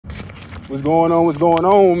What's going on? What's going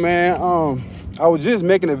on, man? I was just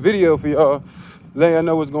making a video for y'all, letting y'all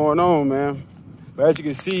know what's going on, man. But as you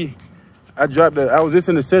can see, I was just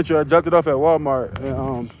in the Central. I dropped it off at Walmart,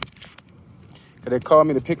 and they called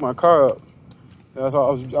me to pick my car up. And so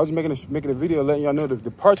I was making a video letting y'all know the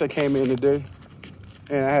parts that came in today,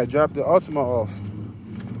 and I had dropped the Altima off,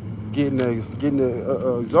 getting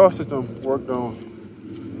the exhaust system worked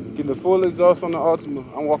on, getting the full exhaust on the Altima.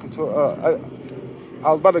 I'm walking to I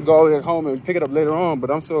was about to go back home and pick it up later on, but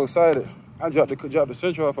I'm so excited. I dropped the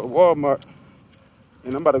Central off at Walmart,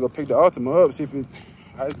 and I'm about to go pick the Altima up. See if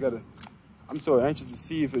I'm so anxious to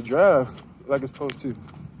see if it drives like it's supposed to.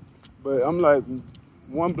 But I'm like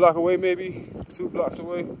 1 block away, maybe 2 blocks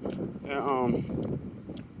away, and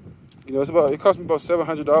you know, it cost me about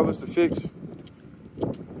 $700 to fix.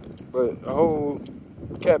 But the whole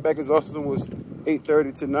catback exhaust system was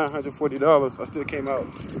 $830 to $940. I still came out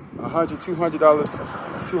 $100, $200,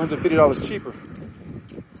 $250 cheaper.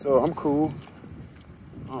 So I'm cool.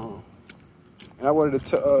 And I wanted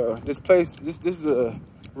to this place. This is a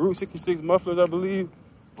Route 66 mufflers, I believe,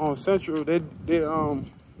 on Central. They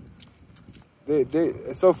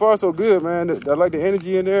so far so good, man. I like the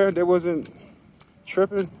energy in there. They wasn't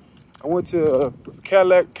tripping. I went to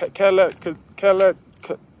Catalytic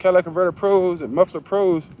Converter Pros and Muffler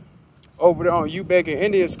Pros over there on UBank and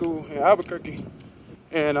Indian School in Albuquerque.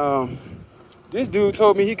 And this dude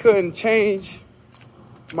told me he couldn't change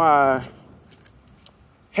my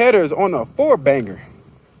headers on a 4-banger.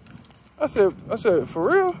 I said, for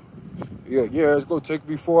real? Yeah, it's gonna take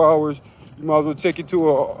me 4 hours. You might as well take it to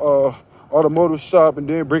a automotive shop and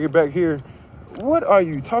then bring it back here. What are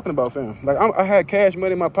you talking about, fam? Like, I had cash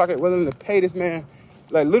money in my pocket, willing to pay this man.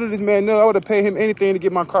 Like, literally, this man I would have paid him anything to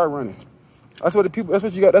get my car running. That's what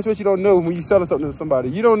you don't know when you selling something to somebody.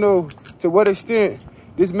 You don't know to what extent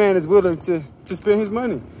this man is willing to spend his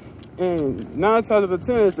money. And 9 times out of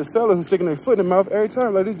 10, it's the seller who's sticking their foot in the mouth every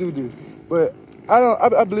time, like this dude did. But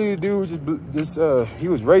I believe the dude just he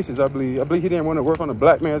was racist. I believe he didn't want to work on a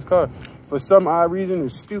black man's car for some odd reason.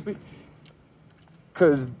 It's stupid.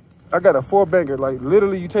 Cause I got a 4-banger. Like,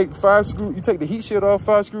 literally, you take 5 screws, you take the heat shield off,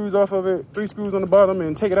 5 screws off of it, 3 screws on the bottom,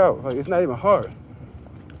 and take it out. Like, it's not even hard.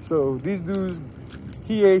 So these dudes,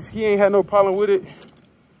 he ain't had no problem with it.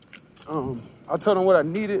 I told him what I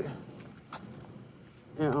needed,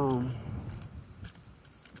 and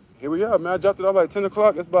here we are, man. I dropped it off like 10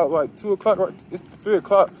 o'clock. It's about like 2 o'clock. Right? It's 3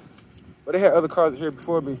 o'clock. But they had other cars here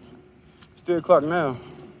before me. It's 3 o'clock now,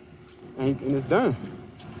 and it's done.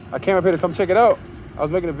 I came up here to come check it out. I was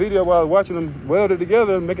making a video while I was watching them weld it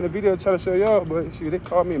together, making a video trying to show y'all, but shoot, they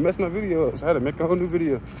called me and messed my video up, so I had to make a whole new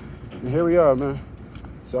video. And here we are, man.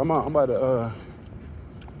 So I'm about to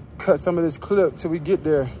cut some of this clip till we get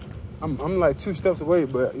there. I'm like 2 steps away,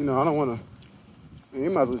 but you know, I don't want to. You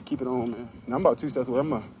might as well just keep it on, man. Now, I'm about 2 steps away. I'm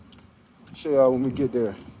gonna show y'all when we get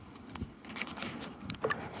there.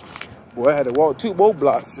 Boy, I had to walk 2 more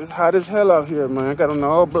blocks. It's hot as hell out here, man. I got on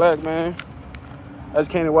all black, man. I just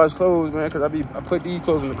came to wash clothes, man, because I put these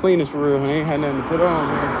clothes in the cleaners for real. I ain't had nothing to put on,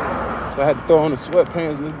 man. So I had to throw on the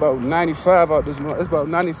sweatpants, and it's about 95 out this month. It's about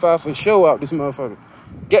 95 for show out this motherfucker.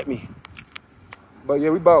 Get me. But yeah,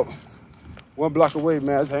 we about 1 block away,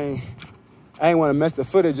 man. I ain't want to mess the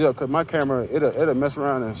footage up, because my camera, it'll mess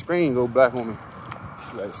around and the screen go black on me.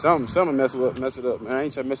 It's like something mess it up, man. I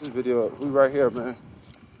ain't trying to mess this video up. We right here, man.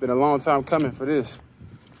 Been a long time coming for this.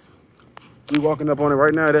 We walking up on it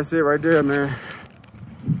right now. That's it right there, man.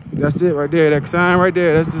 That's it right there. That sign right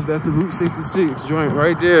there. That's the Route 66 joint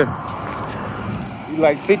right there. You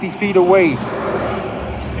like 50 feet away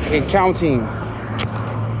and counting.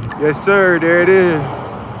 Yes, sir. There it is.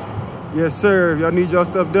 Yes, sir. If y'all need y'all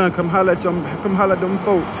stuff done, come holler at them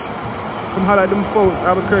folks. Come holler at them folks,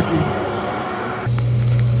 Albuquerque.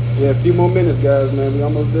 Yeah, a few more minutes, guys, man. We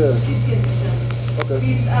almost there.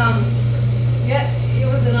 Okay. Yeah. It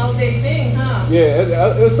was an all-day thing, huh?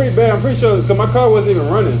 Yeah, it was pretty bad. I'm pretty sure, because my car wasn't even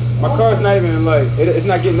running. My car's not even, like, it's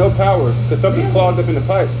not getting no power, because something's clogged up in the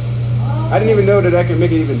pipe. Oh. I didn't even know that I can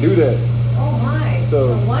make it even do that. Oh, my.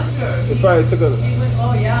 So, no wonder. It probably took a...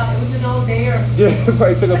 Oh, yeah, it was an all-dayer. Yeah, it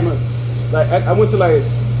probably took a... Like, I went to, like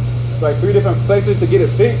 3 different places to get it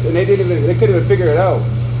fixed, and they couldn't even figure it out.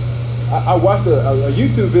 I watched a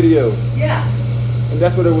YouTube video. Yeah. And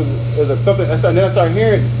that's what it was. It was like something, then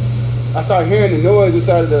I started hearing the noise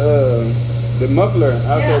inside of the muffler.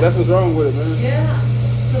 I said, that's what's wrong with it, man. Yeah.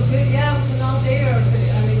 So good. Yeah, it was an all-dayer. I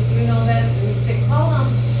mean, you know that. And we say, call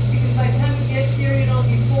them, because by the time it gets here, you know,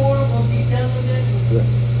 before we'll be done with it. Yeah.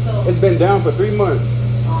 So it's been down for 3 months.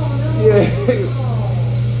 Oh no. Yeah. Oh.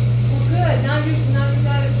 Well, good. Now you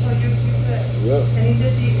got it, so you're good. Yep. And he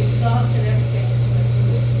did the exhaust and everything.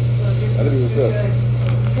 So Let's see what's up.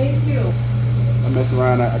 Thank you. I mess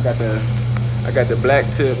around. I got the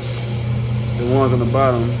black tips, the ones on the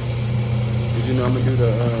bottom. Cause you know I'm gonna do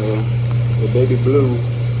the baby blue.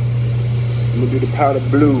 I'm gonna do the powder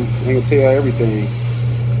blue. I ain't gonna tell you everything.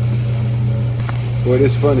 Boy,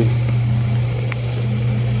 this funny.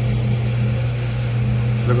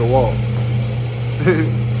 Look at Walt.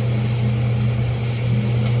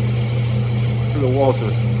 Look at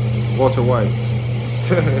Walter White.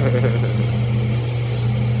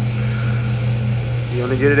 You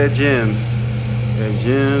only get it at Jim's. At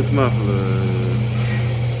Jim's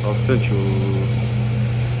Mufflers. Off Central.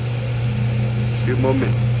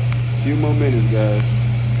 Few more minutes, guys.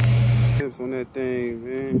 Tips on that thing,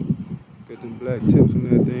 man. Got them black tips on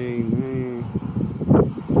that thing, man.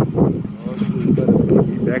 Oh shit, better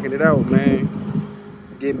be backing it out, man.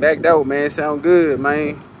 Getting backed out, man. Sound good,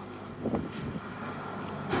 man.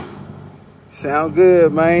 Sound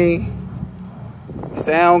good, man.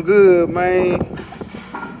 Sound good, man.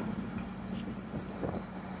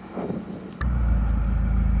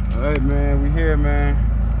 All right, man. We here, man.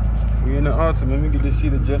 We in the Altima. Let me get this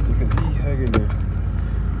seat adjusted because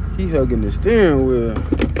he hugging the steering wheel.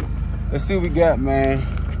 Let's see what we got, man.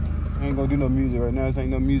 I ain't gonna do no music right now. This ain't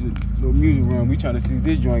no music run. We trying to see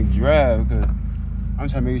this joint drive because I'm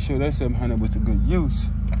trying to make sure that 700 was to good use.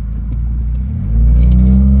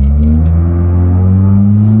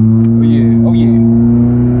 Oh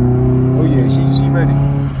yeah, she ready.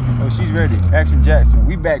 Oh, she's ready. Action Jackson.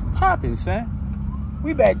 We back popping, son.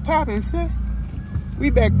 We back popping, son. We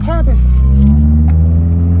back popping.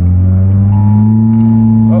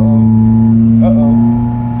 Uh-oh.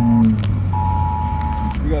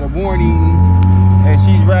 We got a warning. And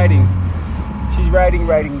she's riding. She's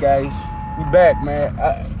riding, guys. We back, man.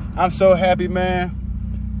 I'm so happy, man.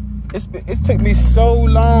 It's took me so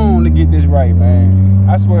long to get this right, man.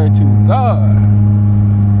 I swear to God.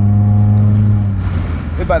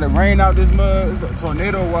 It's about to rain out this mud.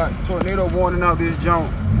 Tornado warning out this junk.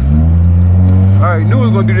 Alright, knew we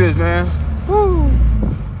was gonna do this, man. Woo!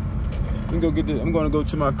 I'm gonna go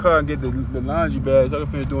to my car and get the laundry bags. I can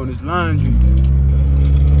finish doing this laundry.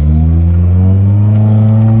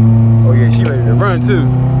 Oh yeah, she ready to run too.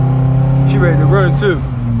 She ready to run too.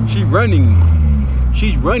 She running.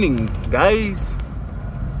 She's running, guys.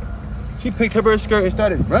 She picked up her skirt and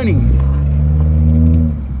started running.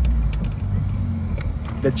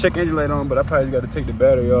 The check engine light on, but I probably got to take the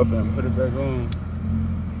battery off and put it back on.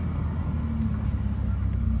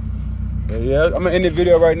 But yeah, I'm gonna end the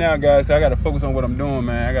video right now, guys. Cause I gotta focus on what I'm doing,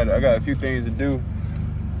 man. I got a few things to do.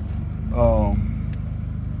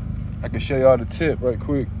 I can show y'all the tip right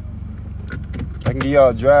quick. I can give y'all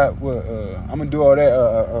a drive. I'm gonna do all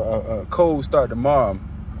that. Cold start tomorrow.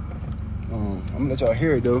 I'm gonna let y'all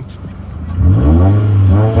hear it though.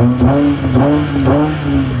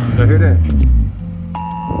 Y'all hear that?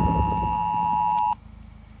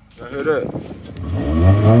 Y'all hear that?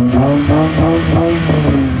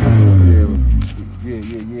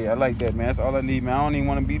 Yeah. I like that, man. That's all I need, man. I don't even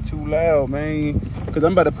want to be too loud, man. Cause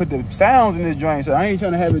I'm about to put the sounds in this joint, so I ain't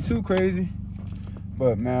trying to have it too crazy.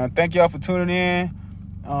 But man, thank y'all for tuning in.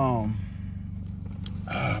 Man,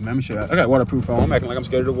 let me show y'all. I got waterproof on. I'm acting like I'm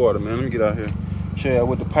scared of the water, man. Let me get out here. Show y'all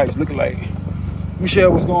what the pipes look like. Let me show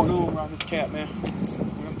y'all what's going on around this camp, man.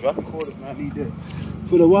 I'm dropping quarters, man. I need that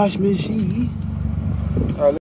for the wash machine. All right.